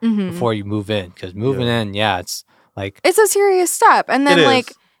wait before you move in. Because moving in, it's like it's a serious step. And then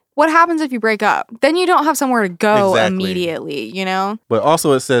like what happens if you break up? Then you don't have somewhere to go immediately, you know? But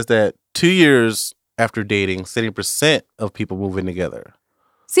also it says that 2 years after dating, 70% of people move in together.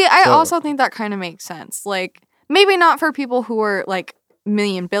 See, I also think that kind of makes sense. Like maybe not for people who are like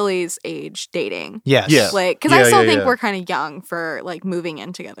me and Billy's age dating. Yes. Yeah. Like, because I still think we're kind of young for like moving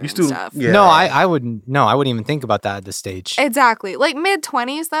in together and stuff. Yeah. No, I wouldn't even think about that at this stage. Exactly. Like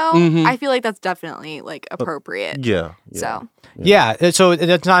mid-20s though, I feel like that's definitely like appropriate. Yeah. So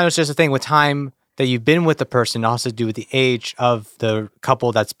it's not just a thing with time that you've been with the person, it also to do with the age of the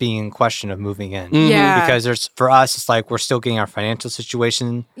couple that's being in question of moving in. Yeah. Because for us, it's like we're still getting our financial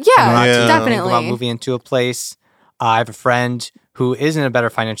situation. Definitely. About moving into a place. I have a friend who is in a better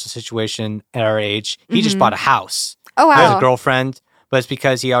financial situation at our age. He just bought a house. Oh, wow. He has a girlfriend, but it's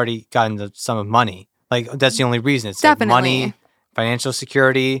because he already got into some of money. Like, that's the only reason. It's like money, financial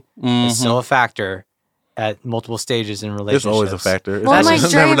security is still a factor at multiple stages in relationships. There's always a factor. Well, like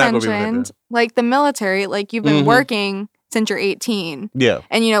Dre mentioned, like the military, like you've been working since you're 18. Yeah.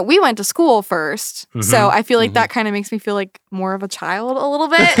 And, you know, we went to school first. So I feel like that kind of makes me feel like more of a child a little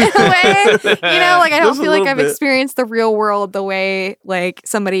bit in a way. You know, like I don't feel like I've experienced the real world the way like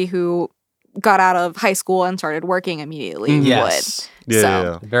somebody who got out of high school and started working immediately would.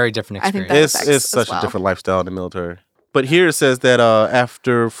 Yeah. Very different experience. I think it's such a different lifestyle in the military. But here it says that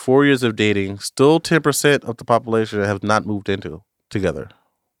after 4 years of dating, still 10% of the population have not moved into together.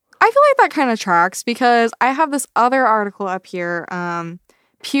 I feel like that kind of tracks because I have this other article up here,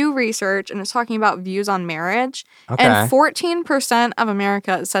 Pew Research, and it's talking about views on marriage. Okay. And 14% of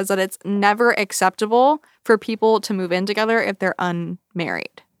America says that it's never acceptable for people to move in together if they're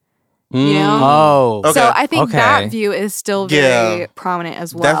unmarried. You know? Oh. Okay. So I think that view is still very prominent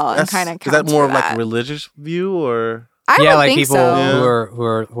as well and kind of is that more of like a religious view or? I would like think people so.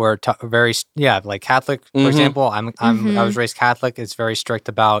 who are very like Catholic, for example. I was raised Catholic. It's very strict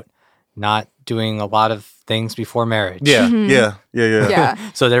about not doing a lot of things before marriage. Yeah.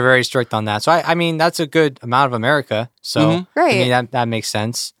 So they're very strict on that. So I mean that's a good amount of America. So right. I mean that makes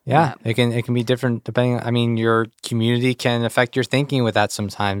sense. Yeah. It can be different depending. I mean your community can affect your thinking with that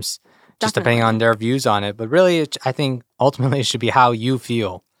sometimes. just depending on their views on it. But really, I think ultimately it should be how you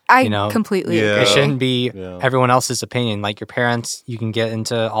feel. I completely agree. It shouldn't be everyone else's opinion. Like your parents, you can get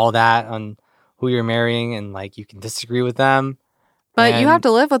into all that on who you're marrying, and like you can disagree with them. But you have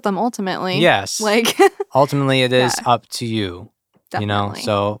to live with them ultimately. Yes. Like ultimately, it is up to you. Definitely.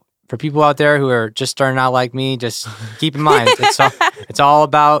 So for people out there who are just starting out like me, just keep in mind it's all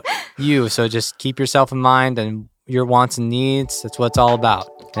about you. So just keep yourself in mind and your wants and needs. That's what it's all about.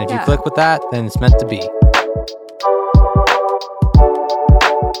 And if you click with that, then it's meant to be.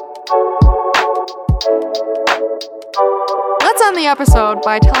 Let's end the episode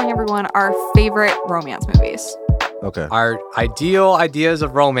by telling everyone our favorite romance movies. Okay. Our ideal ideas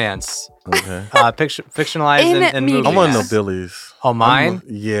of romance. Okay. Fictionalized in movies. I want to know Billy's. Oh, mine?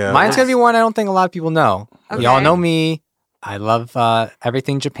 Yeah. Mine's going to be one I don't think a lot of people know. Okay. Y'all know me. I love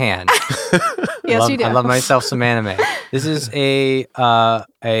everything Japan. Yes, you do. I love myself some anime. This is a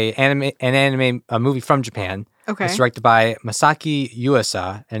movie from Japan. Okay. It's directed by Masaki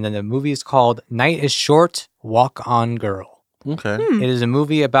Yuasa, and then the movie is called Night is Short, Walk On Girl. Okay. It is a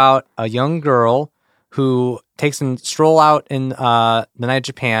movie about a young girl who takes a stroll out in the night of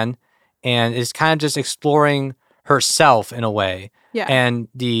Japan and is kind of just exploring herself in a way. Yeah. And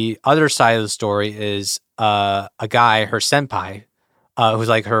the other side of the story is a guy, her senpai, who's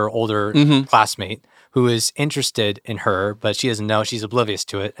like her older classmate, who is interested in her, but she doesn't know. She's oblivious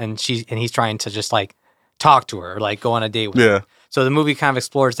to it, and he's trying to just like talk to her, like go on a date with her. So the movie kind of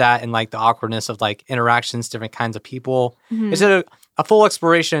explores that and like the awkwardness of like interactions, different kinds of people. It's a full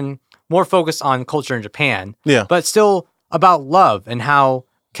exploration, more focused on culture in Japan, but still about love and how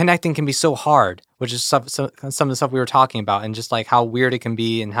connecting can be so hard, which is some of the stuff we were talking about, and just like how weird it can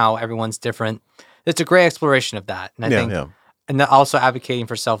be and how everyone's different. It's a great exploration of that. And I think, and also advocating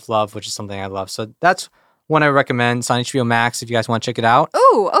for self-love, which is something I love. So that's one I recommend. It's on HBO Max if you guys want to check it out.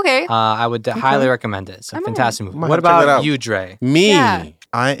 Oh, okay. I would highly recommend it. It's a fantastic movie. What about you, Dre? Me. Yeah.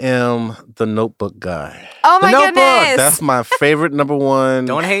 I am the Notebook guy. Oh my goodness. That's my favorite number one.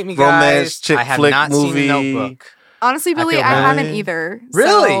 Don't hate me, romance guys. chick I have flick not movie. seen The Notebook. Honestly, Billy, I haven't either.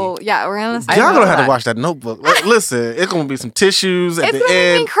 Really? So, yeah, we're gonna. Y'all gonna have to watch that Notebook. Listen, it's gonna be some tissues at the end. It's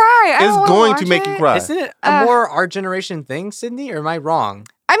gonna make me cry. It's going to make you cry. Isn't it a more our generation thing, Sydney? Or am I wrong?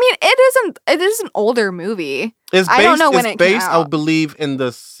 I mean, it is an older movie. I don't know when it came out. I believe in the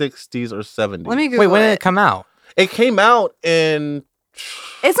 60s or 70s. Let me Google Wait, when did it come out? It came out in.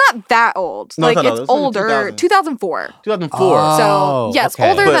 It's not that old. No, it's older. 2004. 2004. So, yes,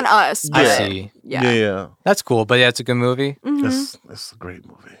 older than us. I see. Yeah. That's cool, but yeah, it's a good movie. It's a great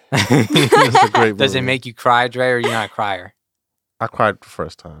movie. It's a great movie. Does it make you cry, Dre, or are you not a crier? I cried the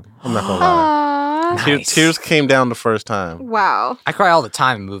first time. I'm not gonna lie. Nice. Tears came down the first time. Wow. I cry all the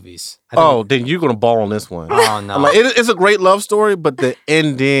time in movies. Then you're gonna bawl on this one. Oh no. It's a great love story, but the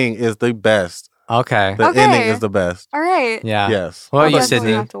ending is the best. Okay. The ending is the best. All right. Yeah. Yes. Well, you, I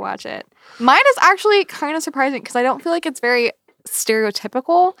Sydney? have to watch it. Mine is actually kind of surprising because I don't feel like it's very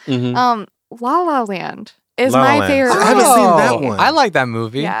stereotypical. La La Land is my favorite. I haven't seen that one. I like that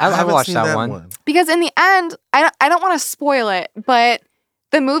movie. Yeah. I've watched that one. Because in the end, I don't want to spoil it, but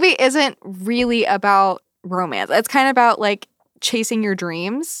the movie isn't really about romance. It's kind of about like chasing your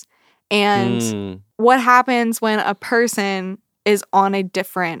dreams and what happens when a person is on a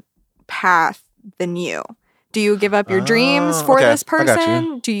different path than you. Do you give up your dreams for this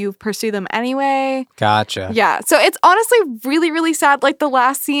person? Do you pursue them anyway? Gotcha. Yeah. So it's honestly really, really sad. Like the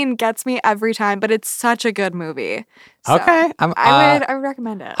last scene gets me every time, but it's such a good movie. So okay. I would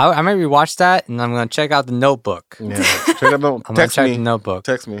recommend it. I might rewatch that, and I'm going to check out The Notebook. Yeah. Check out The Notebook.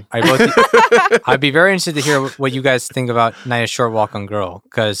 Text me. I'd be very interested to hear what you guys think about Night is Short, Walk on Girl.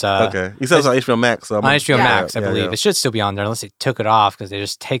 Because okay. You said it's on HBO Max. So on HBO Max, I believe. Yeah. It should still be on there unless they took it off because they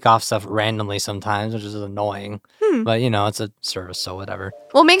just take off stuff randomly sometimes, which is annoying. But, it's a service, so whatever.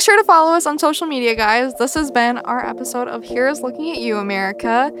 Well, make sure to follow us on social media, guys. This has been our episode of Here's Looking at You,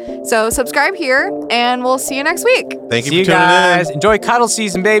 America. So subscribe here, and we'll see you next week. Thank you for tuning guys. In. Enjoy cuddle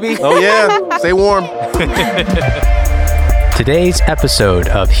season, baby. Oh, yeah. Stay warm. Today's episode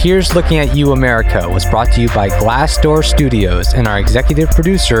of Here's Looking at You, America was brought to you by Glassdoor Studios and our executive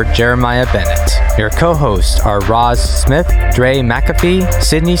producer, Jeremiah Bennett. Your co-hosts are Roz Smith, Dre McAfee,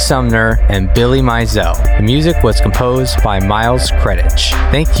 Sydney Sumner, and Billy Mizell. The music was composed by Miles Kredich.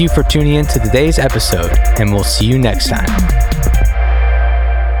 Thank you for tuning in to today's episode, and we'll see you next time.